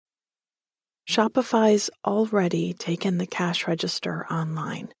Shopify's already taken the cash register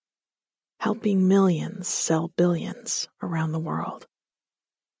online, helping millions sell billions around the world.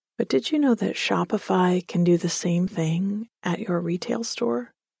 But did you know that Shopify can do the same thing at your retail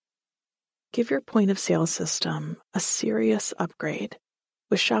store? Give your point of sale system a serious upgrade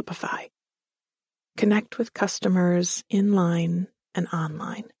with Shopify. Connect with customers in-line and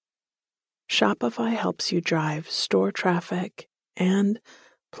online. Shopify helps you drive store traffic and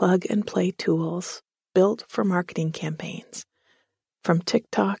plug-and-play tools built for marketing campaigns, from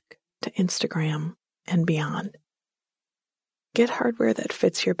TikTok to Instagram and beyond. Get hardware that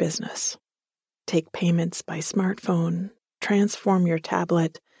fits your business. Take payments by smartphone, transform your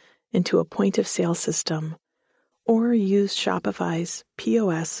tablet into a point-of-sale system, or use Shopify's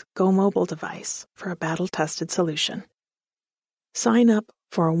POS Go Mobile device for a battle-tested solution. Sign up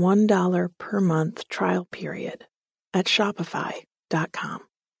for a $1 per month trial period at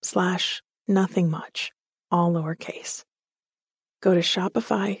shopify.com/nothingmuch, all lowercase. Go to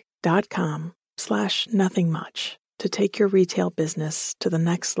shopify.com/nothingmuch to take your retail business to the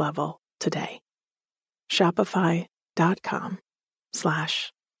next level today.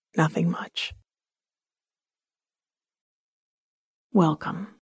 Shopify.com/nothingmuch.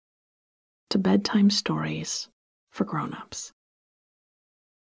 Welcome to Bedtime Stories for Grown-ups,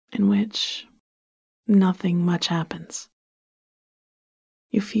 in which nothing much happens.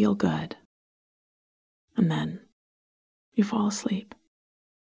 You feel good, and then you fall asleep.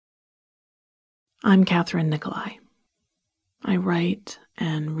 I'm Catherine Nicolai. I write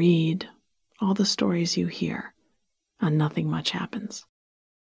and read all the stories you hear on Nothing Much Happens,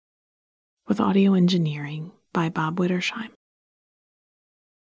 with audio engineering by Bob Wittersheim.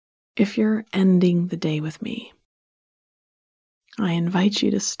 If you're ending the day with me, I invite you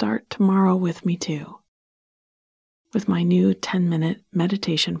to start tomorrow with me too, with my new 10-minute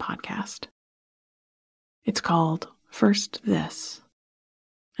meditation podcast. It's called First This,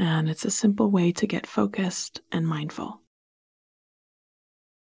 and it's a simple way to get focused and mindful.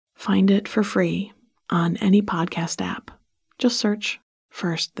 Find it for free on any podcast app. Just search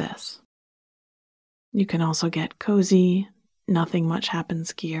First This. You can also get cozy, Nothing Much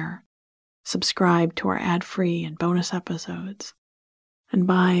Happens gear, subscribe to our ad-free and bonus episodes, and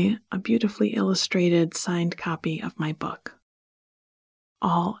buy a beautifully illustrated signed copy of my book,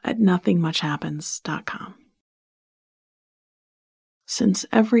 all at nothingmuchhappens.com. Since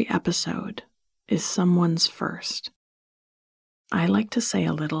every episode is someone's first, I like to say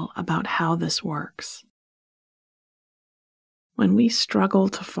a little about how this works. When we struggle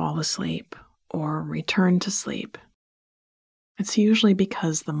to fall asleep or return to sleep, it's usually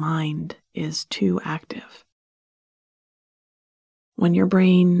because the mind is too active. When your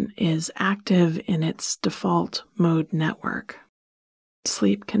brain is active in its default mode network,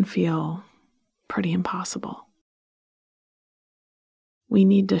 sleep can feel pretty impossible. We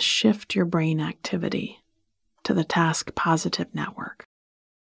need to shift your brain activity to the task positive network,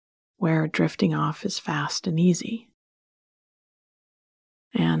 where drifting off is fast and easy.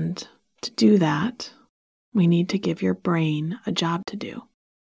 And to do that, we need to give your brain a job to do,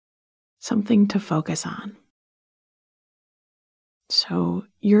 something to focus on. So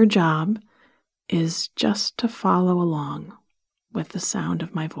your job is just to follow along with the sound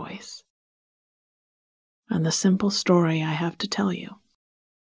of my voice and the simple story I have to tell you.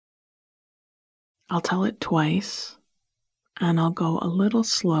 I'll tell it twice, and I'll go a little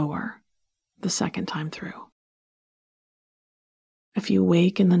slower the second time through. If you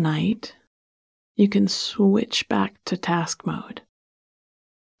wake in the night, you can switch back to task mode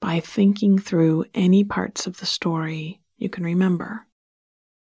by thinking through any parts of the story you can remember,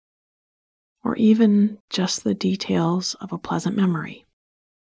 or even just the details of a pleasant memory.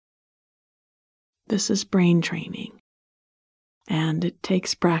 This is brain training, and it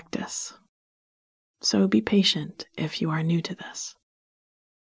takes practice, so be patient if you are new to this.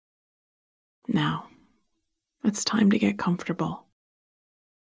 Now, it's time to get comfortable.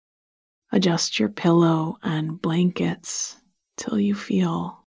 Adjust your pillow and blankets till you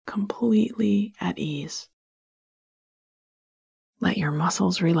feel completely at ease. Let your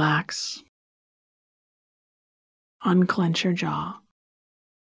muscles relax. Unclench your jaw.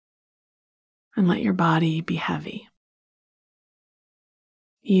 And let your body be heavy.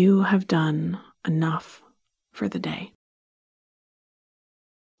 You have done enough for the day.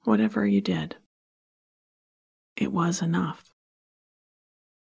 Whatever you did, it was enough.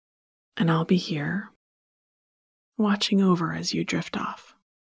 And I'll be here, watching over as you drift off.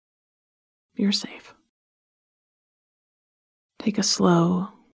 You're safe. Take a slow,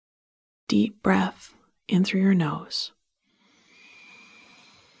 deep breath in through your nose.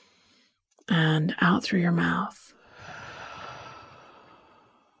 And and out through your mouth.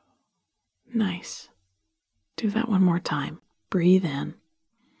 Nice. Do that one more time. Breathe in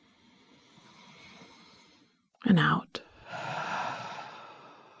and out.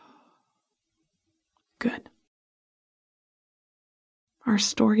 Good. Our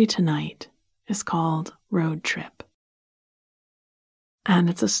story tonight is called Road Trip.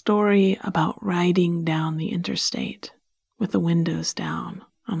 And it's a story about riding down the interstate with the windows down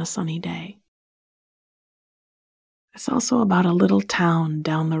on a sunny day. It's also about a little town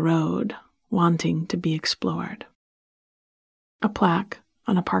down the road wanting to be explored. A plaque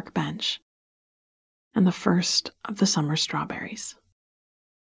on a park bench, and the first of the summer strawberries.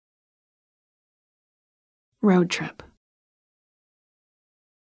 Road Trip.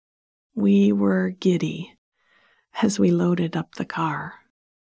 We were giddy as we loaded up the car.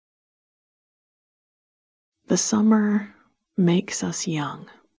 The summer makes us young.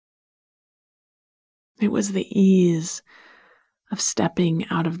 It was the ease of stepping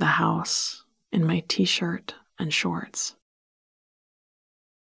out of the house in my t-shirt and shorts.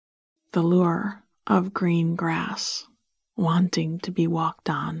 The lure of green grass, wanting to be walked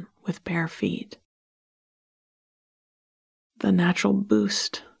on with bare feet. The natural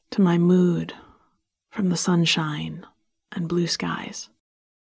boost to my mood from the sunshine and blue skies.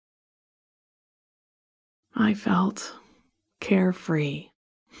 I felt carefree,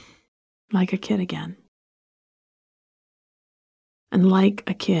 like a kid again. And like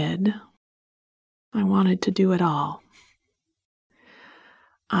a kid, I wanted to do it all.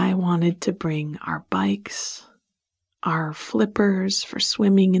 I wanted to bring our bikes, our flippers for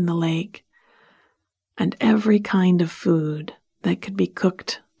swimming in the lake, and every kind of food that could be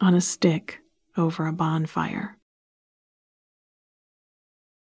cooked on a stick over a bonfire.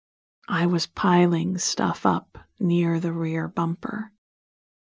 I was piling stuff up near the rear bumper,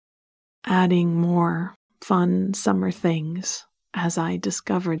 adding more fun summer things as I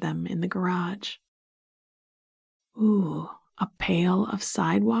discovered them in the garage. Ooh, a pail of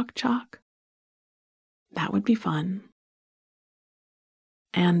sidewalk chalk? That would be fun.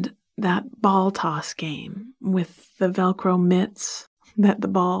 And that ball toss game with the Velcro mitts that the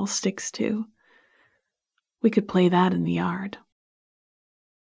ball sticks to. We could play that in the yard.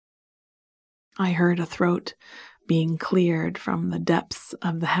 I heard a throat being cleared from the depths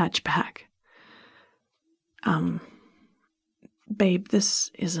of the hatchback. Babe,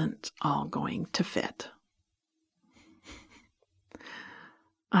 this isn't all going to fit.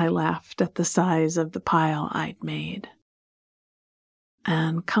 I laughed at the size of the pile I'd made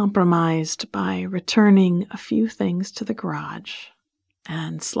and compromised by returning a few things to the garage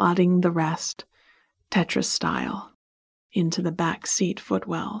and slotting the rest, Tetris style, into the back seat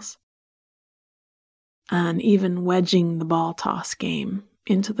footwells, and even wedging the ball toss game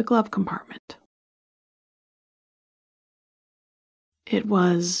into the glove compartment. It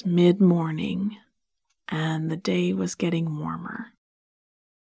was mid-morning, and the day was getting warmer.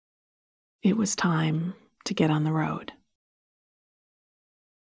 It was time to get on the road.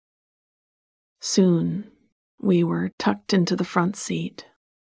 Soon, we were tucked into the front seat,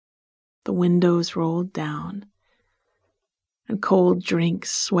 the windows rolled down, and cold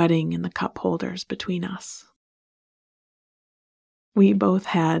drinks sweating in the cup holders between us. We both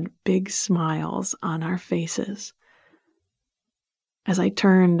had big smiles on our faces as I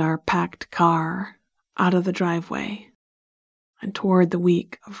turned our packed car out of the driveway and toward the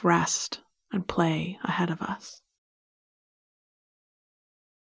week of rest and play ahead of us.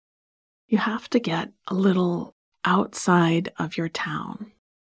 You have to get a little outside of your town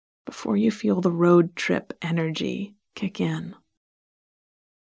before you feel the road trip energy kick in.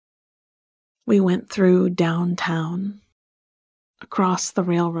 We went through downtown, across the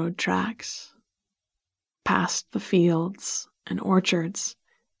railroad tracks, past the fields and orchards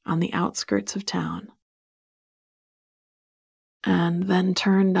on the outskirts of town, and then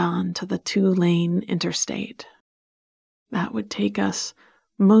turned on to the 2-lane interstate that would take us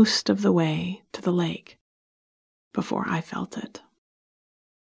most of the way to the lake before I felt it.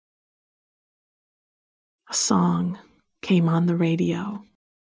 A song came on the radio.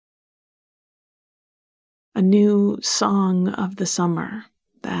 A new song of the summer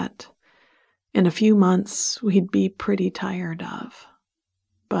that in a few months we'd be pretty tired of.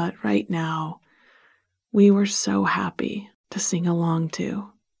 But right now, we were so happy to sing along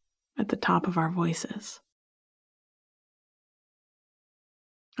to at the top of our voices.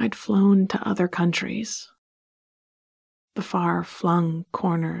 I'd flown to other countries, the far-flung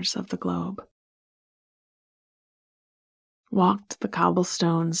corners of the globe, walked the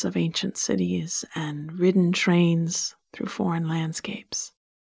cobblestones of ancient cities and ridden trains through foreign landscapes.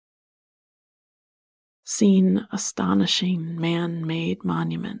 seen astonishing man-made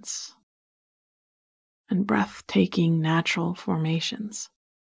monuments and breathtaking natural formations.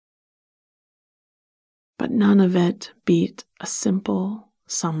 But none of it beat a simple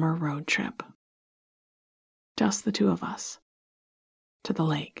summer road trip. Just the two of us, to the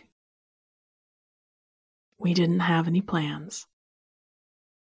lake. We didn't have any plans.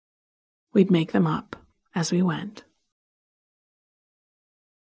 We'd make them up as we went.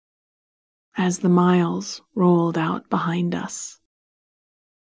 As the miles rolled out behind us,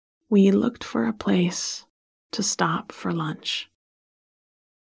 we looked for a place to stop for lunch.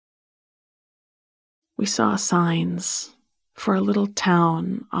 We saw signs for a little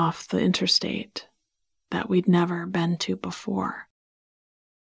town off the interstate that we'd never been to before,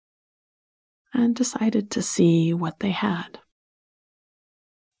 and decided to see what they had.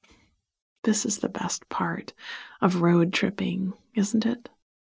 This is the best part of road tripping, isn't it?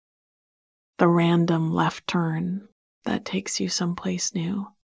 The random left turn that takes you someplace new.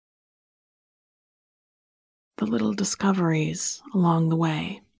 The little discoveries along the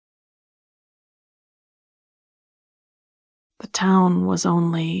way. The town was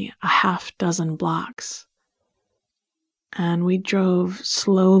only a half-dozen blocks, and we drove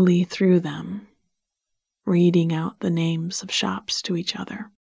slowly through them, reading out the names of shops to each other.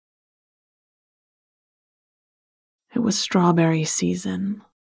 It was strawberry season,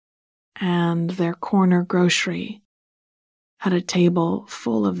 and their corner grocery had a table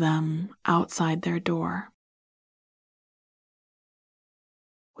full of them outside their door.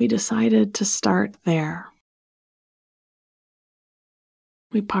 We decided to start there.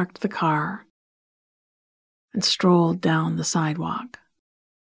 We parked the car and strolled down the sidewalk.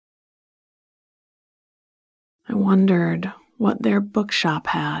 I wondered what their bookshop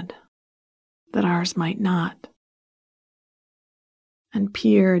had that ours might not, and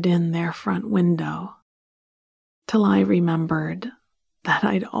peered in their front window till I remembered that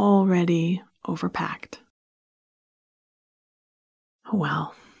I'd already overpacked.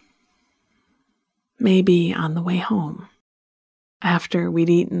 Well, maybe on the way home, after we'd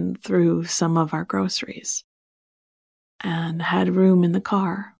eaten through some of our groceries and had room in the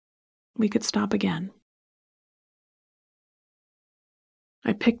car, we could stop again.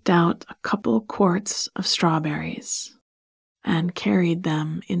 I picked out a couple quarts of strawberries and carried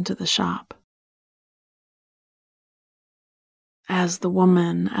them into the shop. As the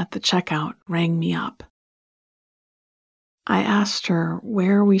woman at the checkout rang me up, I asked her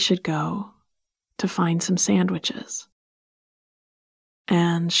where we should go to find some sandwiches,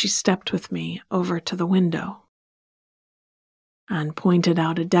 and she stepped with me over to the window and pointed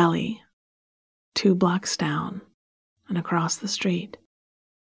out a deli 2 blocks down and across the street.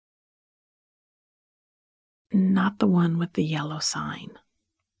 "Not the one with the yellow sign,"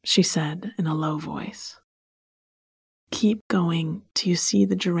 she said in a low voice. "Keep going till you see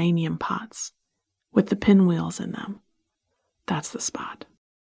the geranium pots with the pinwheels in them. That's the spot."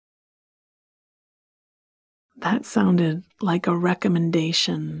 That sounded like a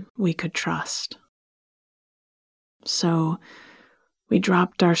recommendation we could trust. So we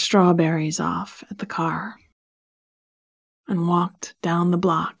dropped our strawberries off at the car and walked down the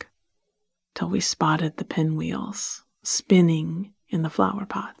block till we spotted the pinwheels spinning in the flower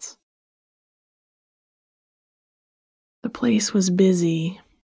pots. The place was busy,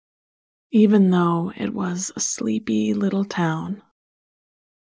 even though it was a sleepy little town.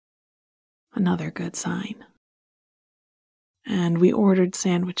 Another good sign. And we ordered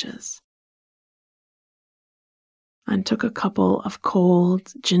sandwiches and took a couple of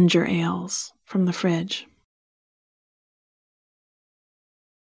cold ginger ales from the fridge.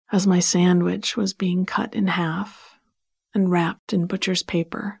 As my sandwich was being cut in half and wrapped in butcher's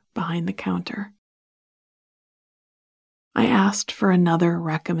paper behind the counter, I asked for another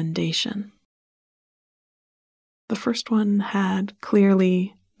recommendation. The first one had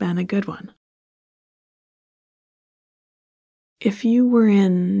clearly been a good one. "If you were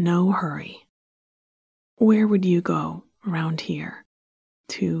in no hurry, where would you go around here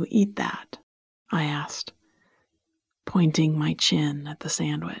to eat that?" I asked, pointing my chin at the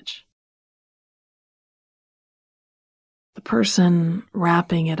sandwich. The person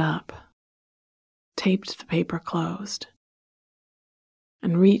wrapping it up taped the paper closed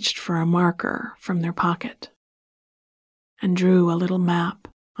and reached for a marker from their pocket and drew a little map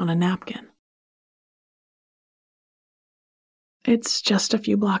on a napkin. "It's just a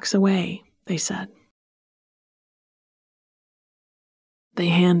few blocks away," they said. They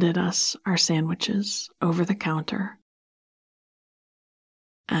handed us our sandwiches over the counter,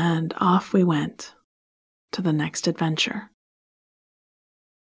 and off we went to the next adventure.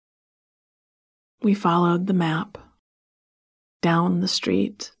 We followed the map down the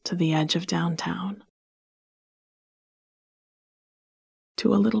street to the edge of downtown,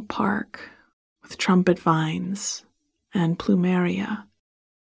 to a little park with trumpet vines and plumeria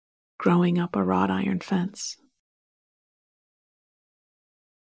growing up a wrought iron fence.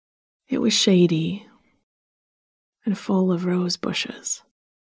 It was shady and full of rose bushes,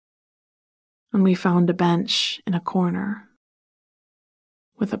 and we found a bench in a corner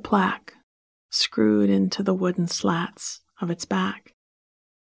with a plaque screwed into the wooden slats of its back.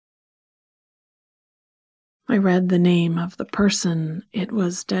 I read the name of the person it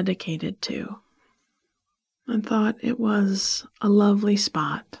was dedicated to and thought it was a lovely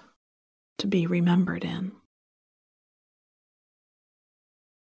spot to be remembered in.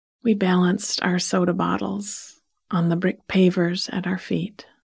 We balanced our soda bottles on the brick pavers at our feet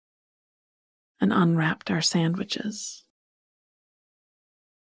and unwrapped our sandwiches.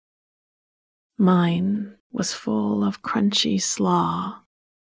 Mine was full of crunchy slaw,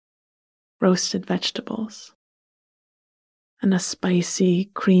 roasted vegetables, and a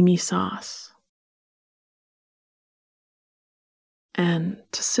spicy, creamy sauce. And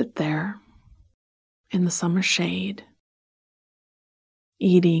to sit there in the summer shade,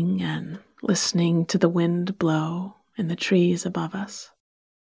 eating and listening to the wind blow in the trees above us,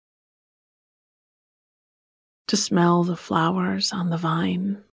 to smell the flowers on the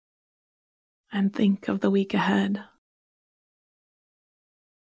vine and think of the week ahead.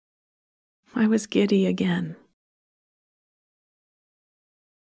 I was giddy again.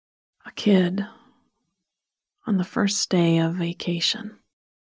 A kid on the first day of vacation.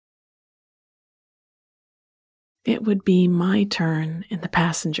 It would be my turn in the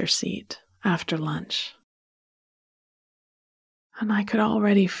passenger seat after lunch, and I could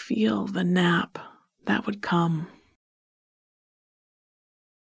already feel the nap that would come.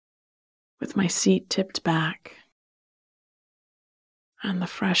 With my seat tipped back and the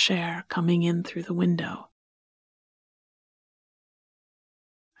fresh air coming in through the window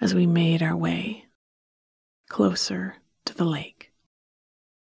as we made our way closer to the lake.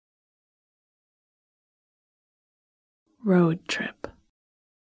 Road trip.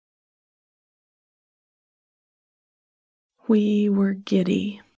 We were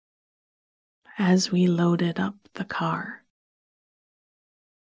giddy as we loaded up the car.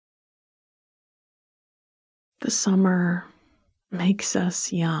 The summer makes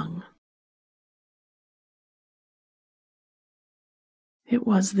us young. It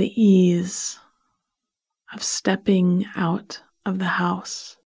was the ease of stepping out of the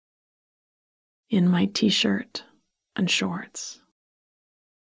house in my t-shirt and shorts.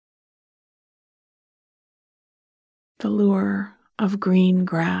 The lure of green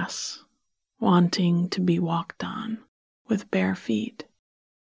grass wanting to be walked on with bare feet.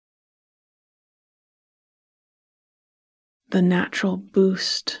 The natural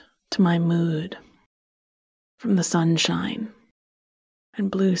boost to my mood from the sunshine and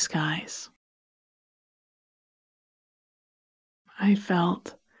blue skies. I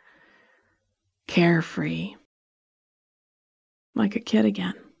felt carefree, like a kid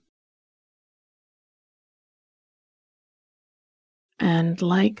again. And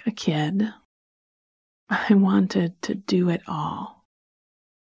like a kid, I wanted to do it all.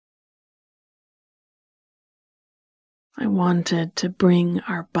 I wanted to bring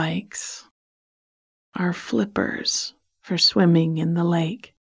our bikes, our flippers for swimming in the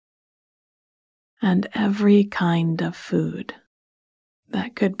lake, and every kind of food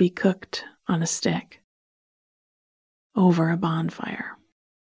that could be cooked on a stick over a bonfire.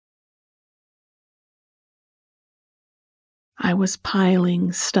 I was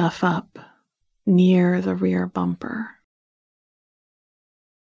piling stuff up near the rear bumper,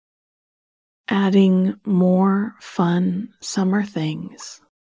 adding more fun summer things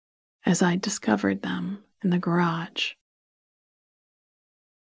as I discovered them in the garage.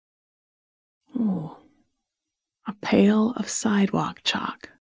 Oh, a pail of sidewalk chalk.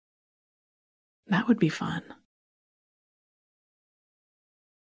 That would be fun.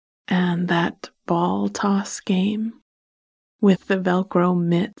 And that ball toss game with the Velcro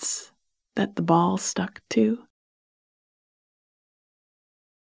mitts that the ball stuck to.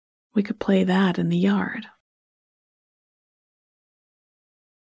 We could play that in the yard.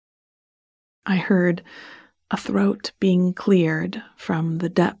 I heard a throat being cleared from the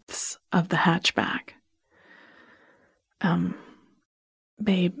depths of the hatchback.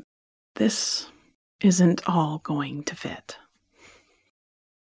 Babe, this isn't all going to fit.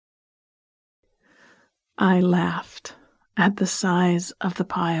 I laughed at the size of the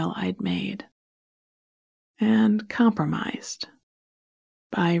pile I'd made and compromised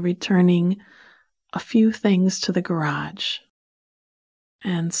by returning a few things to the garage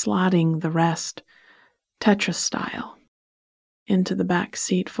and slotting the rest Tetris style into the back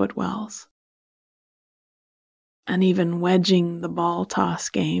seat footwells, and even wedging the ball toss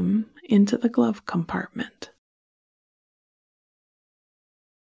game into the glove compartment.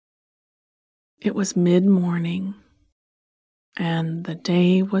 It was mid-morning, and the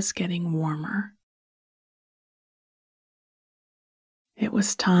day was getting warmer. It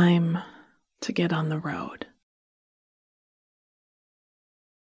was time to get on the road.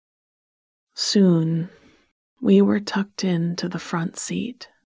 Soon, we were tucked into the front seat.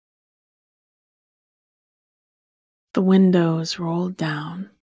 The windows rolled down,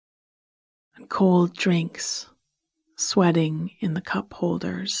 and cold drinks sweating in the cup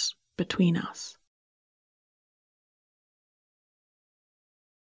holders between us.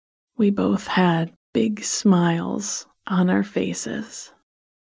 We both had big smiles on our faces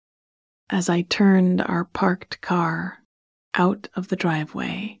as I turned our parked car out of the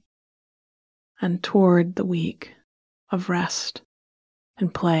driveway and toward the week of rest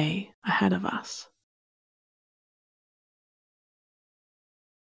and play ahead of us.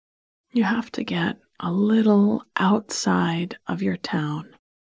 You have to get a little outside of your town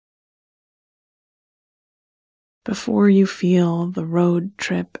before you feel the road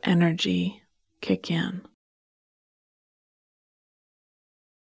trip energy kick in.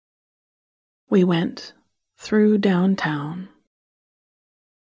 We went through downtown,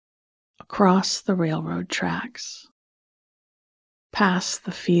 across the railroad tracks, past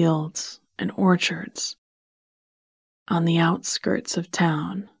the fields and orchards on the outskirts of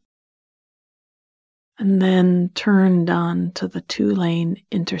town, and then turned on to the 2-lane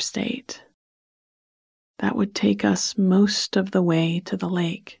interstate that would take us most of the way to the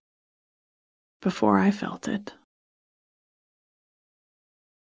lake before I felt it.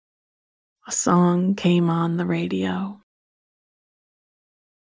 A song came on the radio.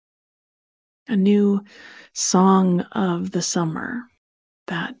 A new song of the summer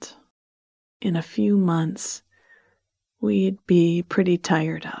that in a few months we'd be pretty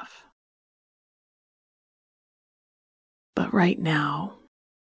tired of. But right now,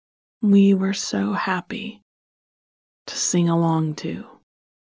 we were so happy to sing along to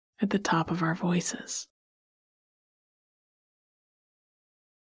at the top of our voices.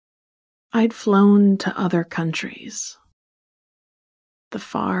 I'd flown to other countries, the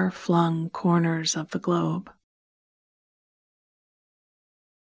far-flung corners of the globe,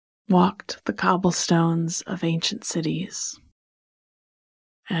 walked the cobblestones of ancient cities,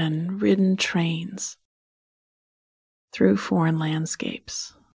 and ridden trains through foreign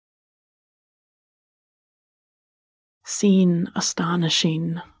landscapes, seen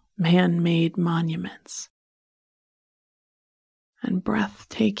astonishing man-made monuments and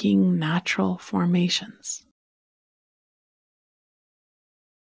breathtaking natural formations.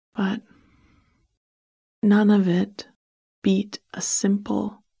 But none of it beat a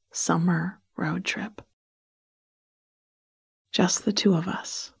simple summer road trip. Just the two of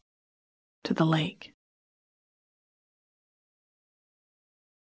us to the lake.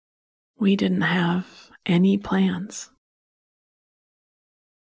 We didn't have any plans.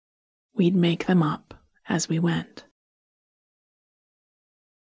 We'd make them up as we went.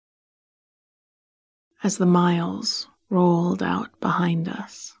 As the miles rolled out behind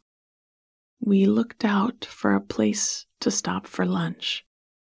us, we looked out for a place to stop for lunch.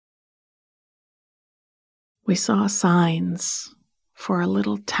 We saw signs for a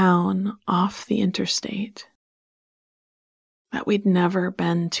little town off the interstate that we'd never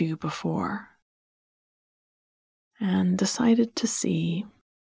been to before, and decided to see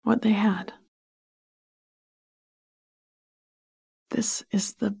what they had. This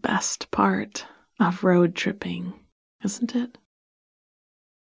is the best part of road tripping, isn't it?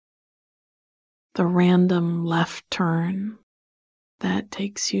 The random left turn that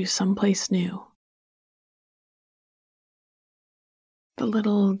takes you someplace new. The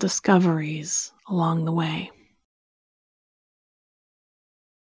little discoveries along the way.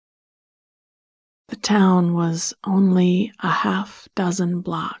 The town was only a half dozen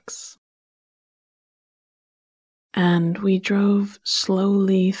blocks, and we drove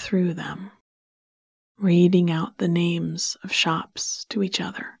slowly through them, reading out the names of shops to each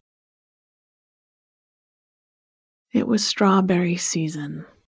other. It was strawberry season,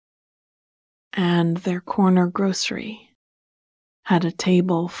 and their corner grocery had a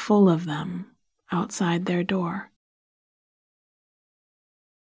table full of them outside their door.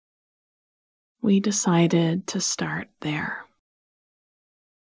 We decided to start there.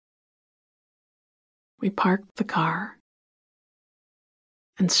 We parked the car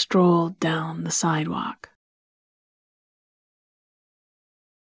and strolled down the sidewalk.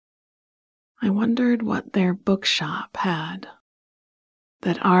 I wondered what their bookshop had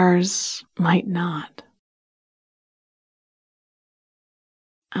that ours might not,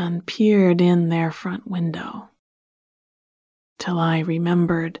 and peered in their front window till I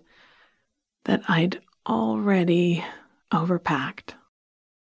remembered that I'd already overpacked.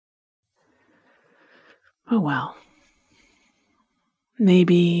 Oh well,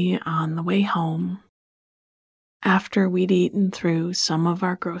 maybe on the way home, after we'd eaten through some of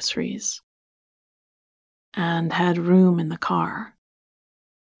our groceries and had room in the car,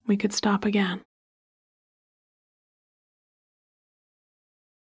 we could stop again.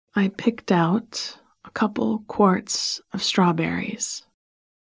 I picked out a couple quarts of strawberries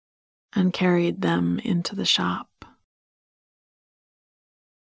and carried them into the shop.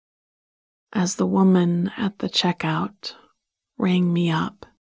 As the woman at the checkout rang me up,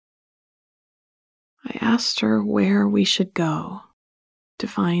 I asked her where we should go to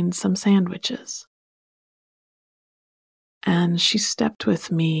find some sandwiches. And she stepped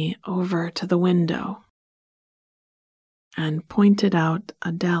with me over to the window and pointed out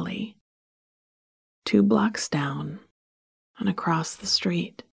a deli 2 blocks down and across the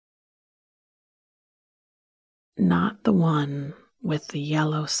street. Not the one with the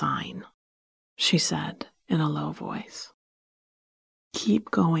yellow sign, she said in a low voice. Keep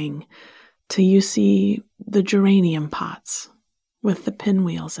going till you see the geranium pots with the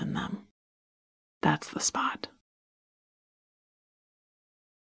pinwheels in them. That's the spot.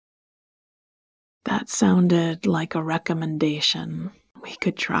 That sounded like a recommendation we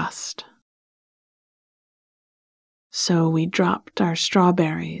could trust. So we dropped our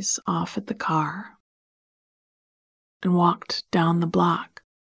strawberries off at the car and walked down the block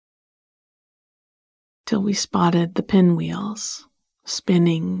till we spotted the pinwheels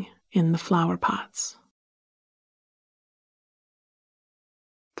spinning in the flower pots.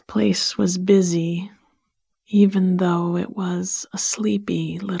 The place was busy, even though it was a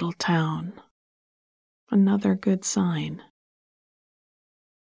sleepy little town. Another good sign.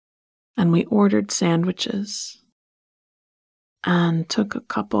 And we ordered sandwiches and took a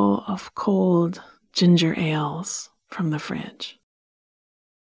couple of cold ginger ales from the fridge.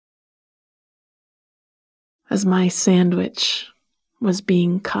 As my sandwich was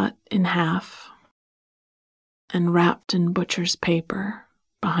being cut in half and wrapped in butcher's paper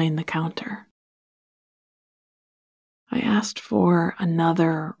behind the counter, I asked for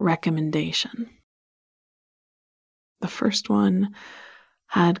another recommendation. The first one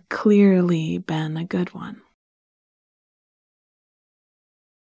had clearly been a good one.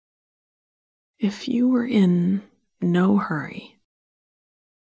 If you were in no hurry,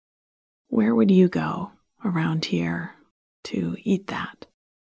 where would you go around here to eat that?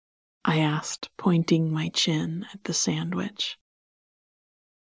 I asked, pointing my chin at the sandwich.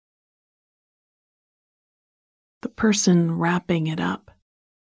 The person wrapping it up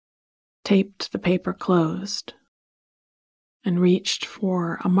taped the paper closed and reached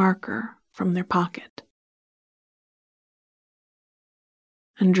for a marker from their pocket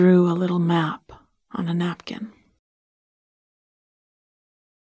and drew a little map on a napkin.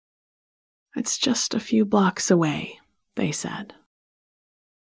 It's just a few blocks away, they said.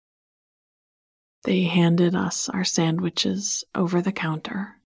 They handed us our sandwiches over the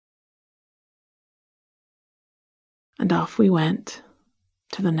counter, and off we went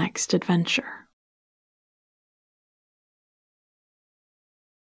to the next adventure.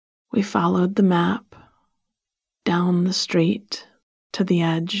 We followed the map down the street to the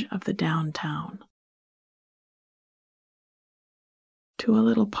edge of the downtown, to a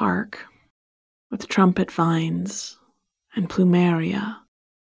little park with trumpet vines and plumeria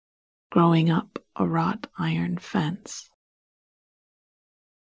growing up a wrought iron fence.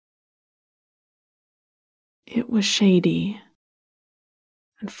 It was shady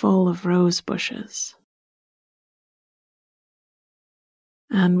and full of rose bushes,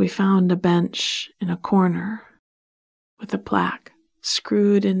 and we found a bench in a corner with a plaque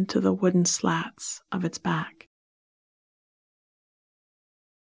screwed into the wooden slats of its back.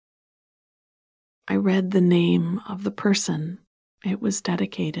 I read the name of the person it was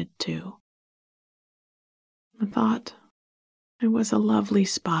dedicated to. I thought it was a lovely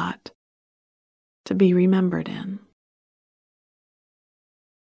spot to be remembered in.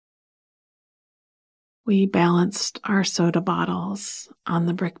 We balanced our soda bottles on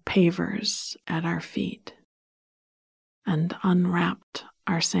the brick pavers at our feet and unwrapped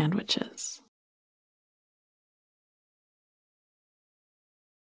our sandwiches.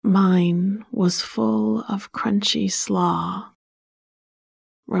 Mine was full of crunchy slaw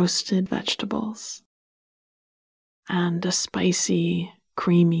roasted vegetables, and a spicy,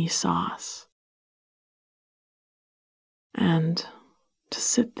 creamy sauce. And to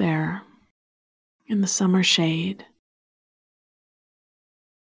sit there in the summer shade,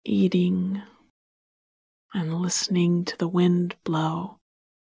 eating and listening to the wind blow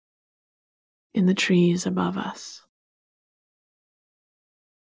in the trees above us,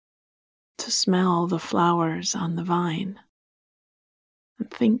 to smell the flowers on the vine and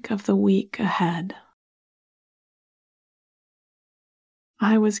think of the week ahead.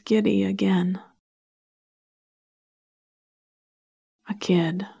 I was giddy again, a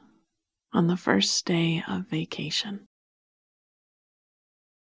kid on the first day of vacation.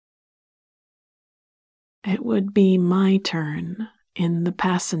 It would be my turn in the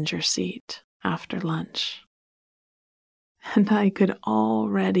passenger seat after lunch, and I could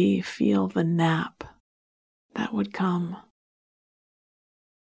already feel the nap that would come.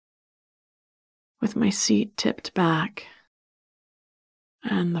 With my seat tipped back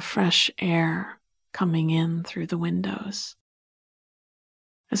and the fresh air coming in through the windows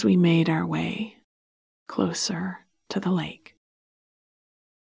as we made our way closer to the lake.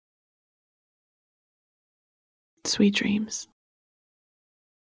 Sweet dreams.